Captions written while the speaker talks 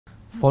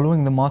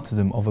Following the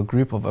martyrdom of a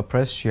group of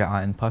oppressed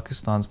Shia in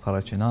Pakistan's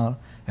Parachinar,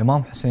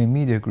 Imam Hussain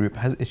Media Group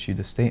has issued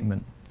a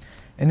statement.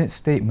 In its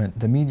statement,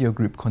 the media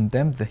group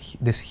condemned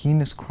this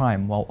heinous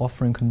crime while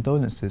offering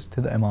condolences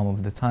to the Imam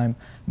of the time,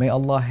 may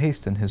Allah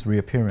hasten his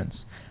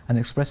reappearance, and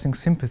expressing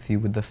sympathy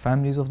with the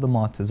families of the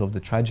martyrs of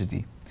the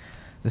tragedy.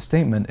 The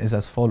statement is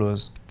as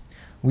follows: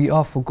 "We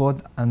are for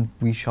God and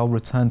we shall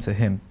return to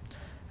Him.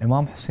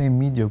 Imam Hussain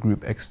Media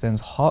Group extends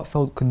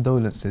heartfelt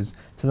condolences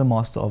to the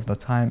Master of the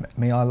time,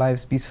 may our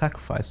lives be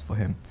sacrificed for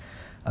him,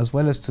 as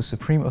well as to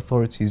supreme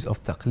authorities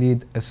of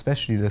Taqlid,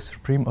 especially the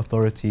supreme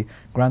authority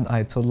Grand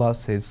Ayatollah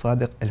Seyyed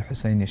Sadiq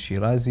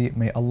al-Shirazi,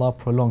 may Allah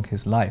prolong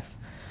his life.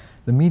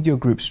 The media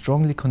group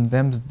strongly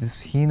condemns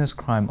this heinous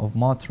crime of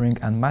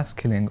martyring and mass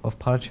killing of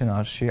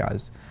Parachenar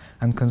Shiites,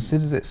 and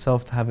considers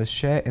itself to have a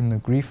share in the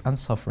grief and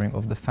suffering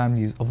of the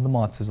families of the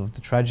martyrs of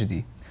the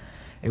tragedy.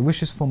 It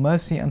wishes for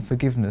mercy and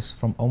forgiveness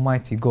from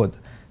Almighty God,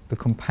 the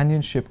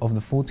companionship of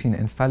the 14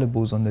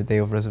 Infallibles on the day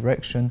of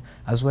resurrection,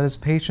 as well as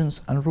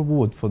patience and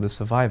reward for the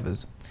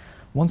survivors.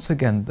 Once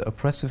again, the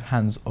oppressive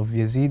hands of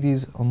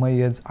Yazidis,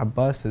 Umayyads,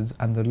 Abbasids,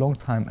 and the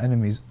long-time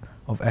enemies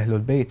of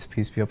Ahlul Bayt,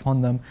 peace be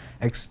upon them,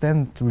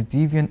 extend through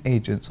deviant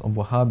agents of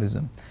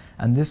Wahhabism,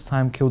 and this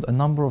time killed a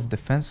number of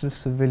defensive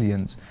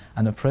civilians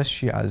and oppressed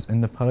Shias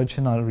in the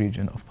Parachinar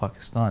region of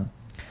Pakistan.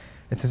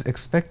 It is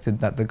expected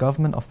that the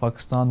government of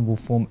Pakistan will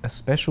form a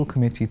special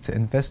committee to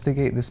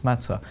investigate this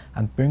matter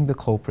and bring the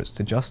culprits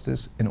to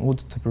justice in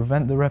order to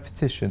prevent the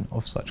repetition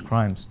of such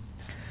crimes.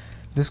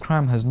 This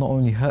crime has not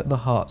only hurt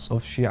the hearts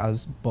of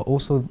Shias but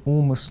also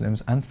all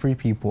Muslims and free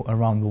people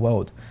around the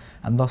world,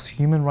 and thus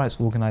human rights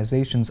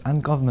organizations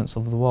and governments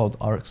of the world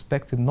are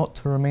expected not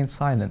to remain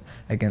silent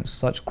against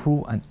such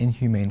cruel and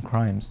inhumane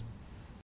crimes.